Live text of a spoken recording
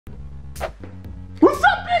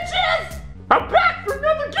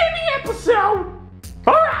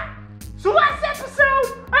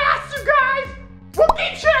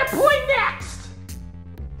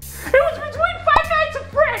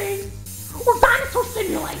Dinosaur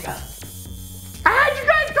Simulator. I had you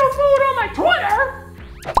guys go vote on my Twitter.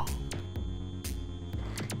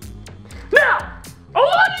 Now, a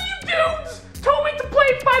lot of you dudes told me to play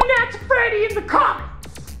Five Nights at Freddy in the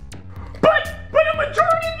comments. But a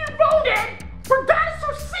majority of you voted for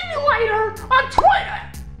Dinosaur Simulator on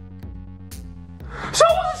Twitter. So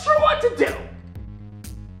I wasn't sure what to do.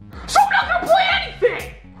 So I'm not gonna play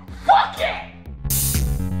anything. Fuck it.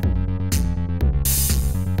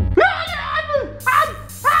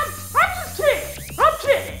 I'm just kidding. I'm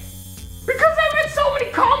kidding. Because I've read so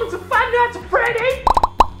many comments of Five Nights at Freddy,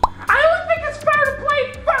 I only think it's fair to play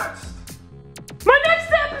it first. My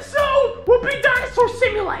next episode will be Dinosaur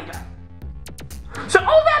Simulator. So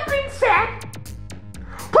all that being said,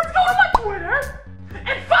 please go to my Twitter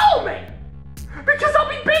and follow me. Because I'll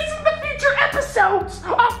be basing the future episodes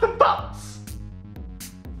off the votes.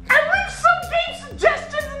 And leave some game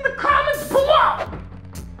suggestions in the comments below.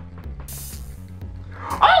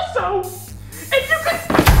 Also, if you could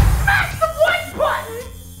smash the like button,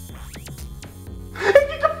 if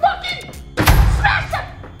you could fucking smash that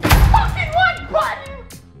fucking like button,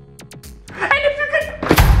 and if you could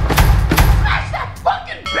smash that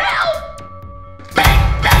fucking bell, bang,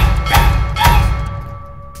 bang, bang, bang,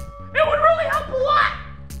 it would really help a lot.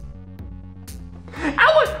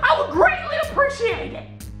 I would greatly appreciate it.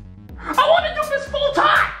 I want to do this full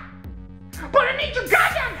time, but I need your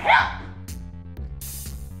goddamn help.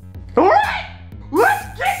 Alright,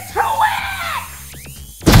 let's get to it!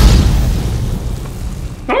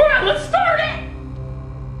 Alright, let's start it!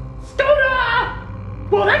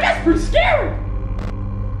 Well, that guy's pretty scary!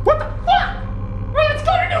 What the fuck? Alright, let's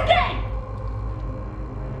go to a new game!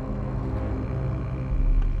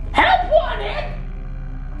 Help wanted!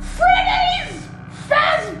 Freddy's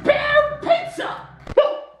Fazbear Pizza!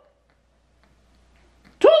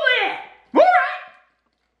 Totally it! Alright!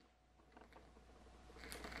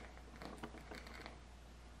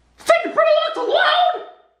 It's taking pretty long to load!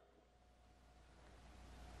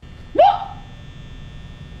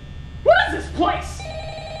 What is this place?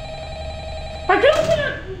 I can open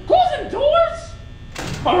it, closing doors?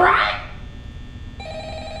 Alright!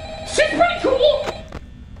 Shit's pretty cool!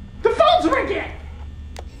 The phone's ringing!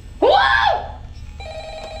 Hello?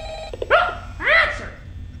 Oh, answer!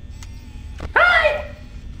 Hi!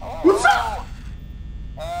 What's up?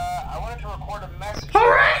 I wanted to record a message for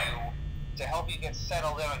you to help you get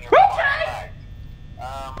settled in on your okay.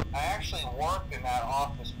 I actually worked in that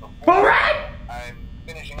office before. Alright! I'm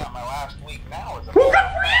finishing up my last week now as a well, good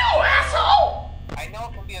for you, asshole! I know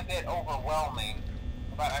it can be a bit overwhelming,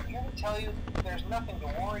 but I'm here to tell you there's nothing to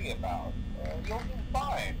worry about. You'll be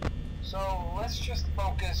fine. So let's just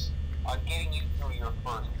focus on getting you through your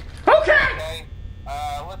first week. Okay!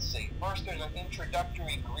 Let's see. First, there's an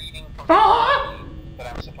introductory greeting from that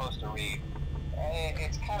I'm supposed to read.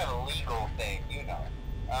 It's kind of a legal thing, you know.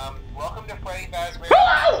 Welcome to Freddy Fazbear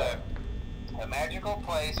Pizza, a magical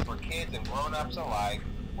place for kids and grown-ups alike,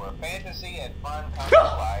 where fantasy and fun come to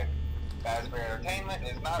life. Fazbear Entertainment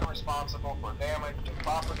is not responsible for damage to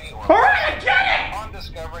property or I get it! upon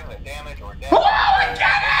discovering the damage or death. I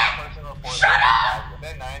get it! Shut up!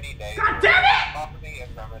 Within 90 days, God damn it! property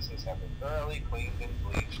and premises have been thoroughly cleaned and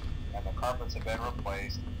bleached, and the carpets have been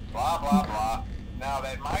replaced. Blah blah blah. Now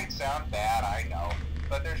that might sound bad, I know,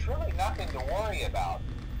 but there's really nothing to worry about.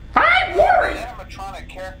 I'm worried! The animatronic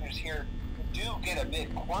characters here do get a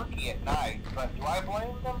bit quirky at night, but do I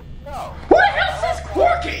blame them? No. Who the hell says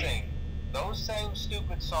quirky? Sing those same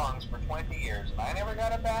stupid songs for 20 years, and I never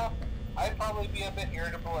got a bath, I'd probably be a bit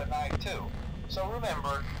irritable at night too. So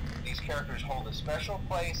remember, these characters hold a special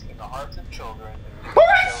place in the hearts of children.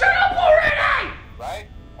 Alright, shut up already! Right?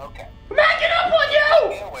 Okay. I'm hanging up on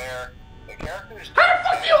you! Be aware, the characters how the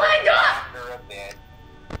fuck do you hang up? a bit.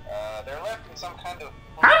 They're left in some kind of...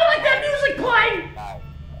 I don't like that music playing!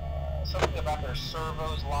 Something about their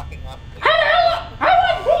servos locking up. How do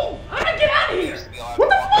I move? How do I get out of here? What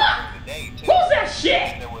the fuck? Who's that shit?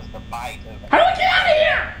 And there was the bite of... How do I get out of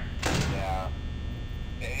here? Yeah.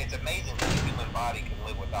 It's amazing that the human body can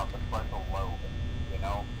live without the frontal lobe, you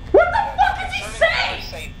know? What the fuck is he saying?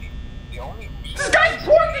 Safety, the only this guy's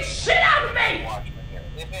pouring the shit out of me! Watchman here,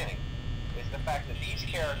 if any, is the fact that these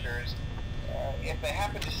characters, if they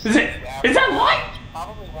happen to see is that light?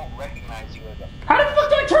 probably won't recognize you as a... How the fuck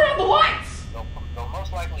do I turn on the lights? They'll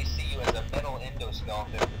most likely see you as a metal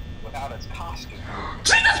endoskeleton without its costume.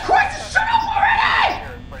 Jesus Christ, shut up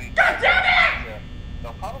already! God damn it!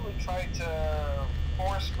 They'll probably try to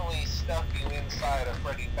forcefully stuff you inside a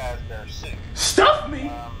Freddy Fazbear suit. Stuff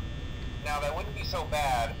me? Now that wouldn't be so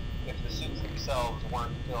bad if the suits themselves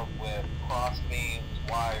weren't filled with cross beams,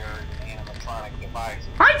 wires, and animatronic devices.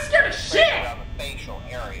 I ain't scared of shit! Around the face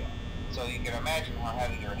So you can imagine how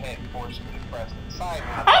having your head forcefully pressed inside.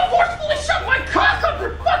 I'll forcefully shove my cock up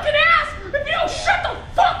your fucking ass if you don't shut the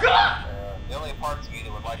fuck up! The only parts of you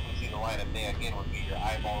that would likely see the light of day again would be your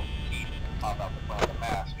eyeballs and teeth that pop out the front of the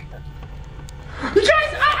mask. You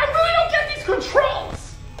guys, I really don't get these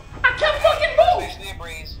controls! I can't fucking move! Especially a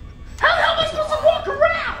breeze. How the hell am I supposed to walk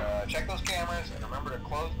around? Check those cameras and remember to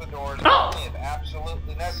close the doors Oh. only if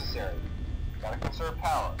absolutely necessary. Gotta conserve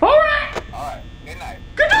power. Alright! Alright, good night.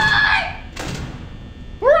 Good night!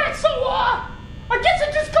 Alright, so, I guess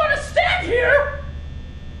I just gotta stand here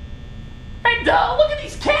and, look at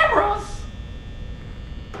these cameras.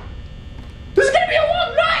 This is gonna be a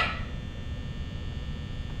long night!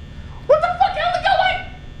 What the fuck? I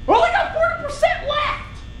only got 40%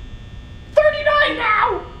 left! 39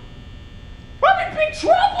 now! I'm in big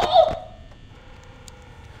trouble!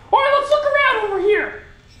 Alright, let's look around over here.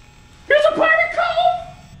 Here's a pirate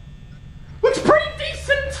cove! Looks pretty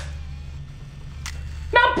decent!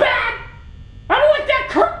 Not bad! I don't like that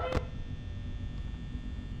curtain!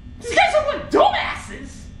 These guys look like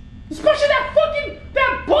dumbasses! Especially that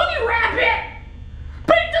bunny rabbit!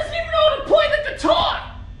 But he doesn't even know how to play the guitar!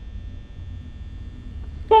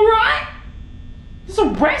 Alright! There's a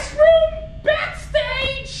restroom,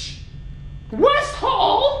 backstage, West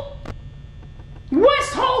Hall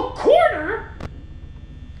Corner,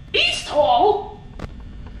 East Hall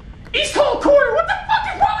Corner. What the fuck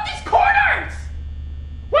is wrong with these corners?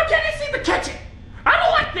 Why can't I see the kitchen? I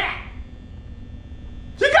don't like that.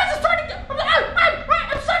 You guys are starting to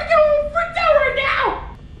I'm starting to get a little freaked out right now.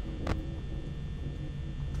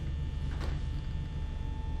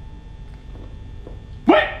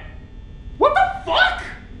 Wait! What the fuck?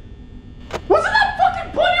 Wasn't that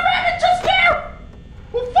fucking bunny rabbit just there?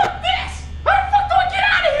 Well, fuck this! How the fuck do I get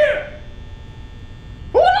out of here?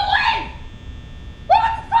 I wanna leave! What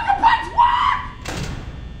the fucking buttons work?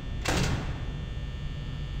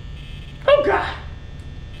 Oh god.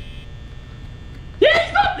 Yeah,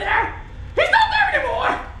 he's not there! He's not there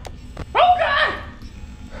anymore! Oh god!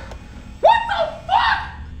 What the fuck?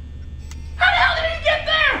 How the hell did he get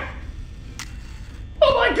there?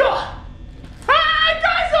 Oh my god!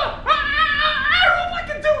 Guys, I don't know if I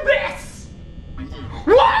can do this!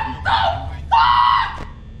 What the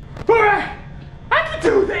fuck? Alright, I can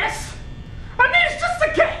do this! I mean, it's just a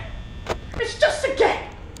game! It's just a game!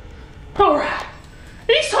 Alright,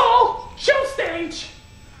 East Hall, show stage!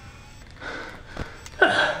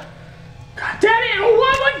 God damn it! Oh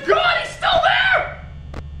my god, he's still there!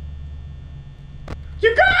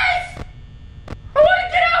 You guys! I want to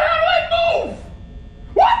get out! How do I move?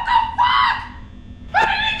 What the fuck? How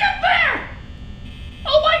did he get there?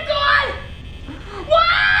 Oh my god!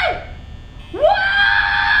 Why?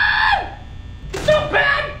 Why? It's not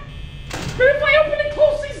bad. Maybe if I open and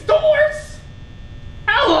close these doors,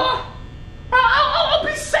 I'll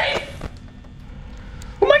be safe.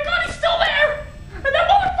 Oh my god, he's still there! And that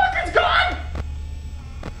motherfucker's gone!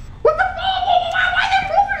 What the fuck? Why are they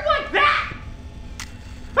moving like that?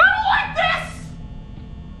 I don't like this!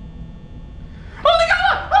 Only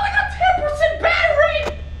got 10% battery!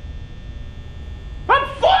 I'm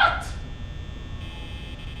fucked!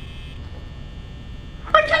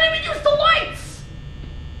 I can't even use the lights!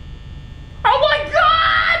 Oh my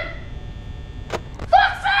god!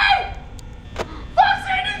 Foxy!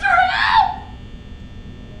 Foxy, I need your help!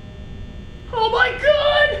 Oh my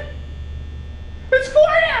god! It's 4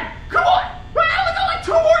 a.m. Come on! I only got like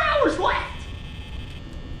 2 more hours left!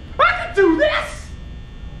 I can do this!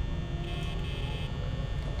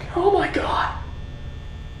 Oh my god!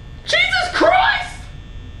 Jesus Christ!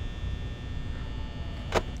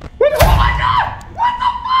 Oh my god! What the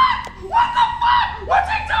fuck? What the fuck? What's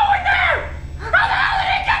he doing there? How the hell did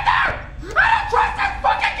he get there? I don't trust this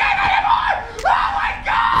fucking game anymore! Oh my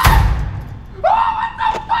god! Oh, what the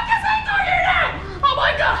fuck is he doing here now? Oh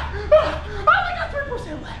my god! I only got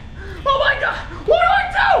 3% left. Oh my god! What do I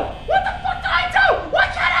do? What the fuck did I do? Why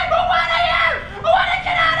can't I move out of here? I want to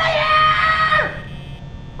get out of here!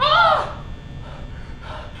 Oh!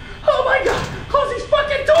 Oh my god! Close these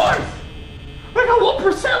fucking doors! I got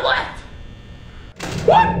 1% left!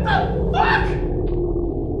 What the fuck?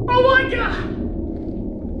 Oh my god!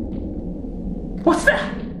 What's that?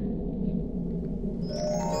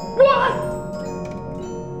 What?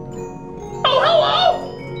 Oh, hello?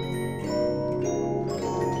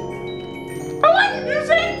 I like the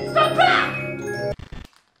music! Stop back!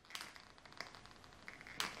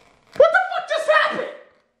 What the fuck just happened?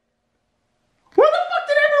 Where the fuck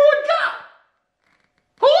did everyone go?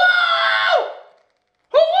 Hello?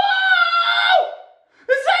 Hello?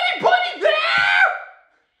 Is anybody there?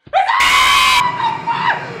 Is there?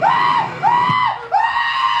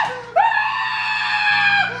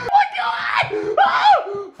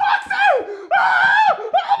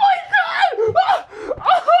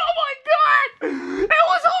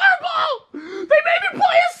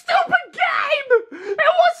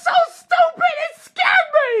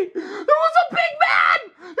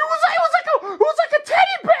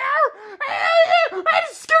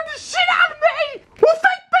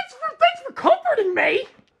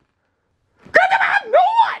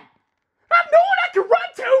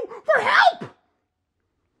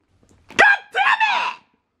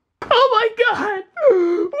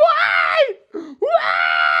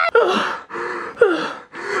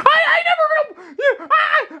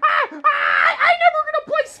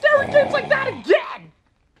 games like that again!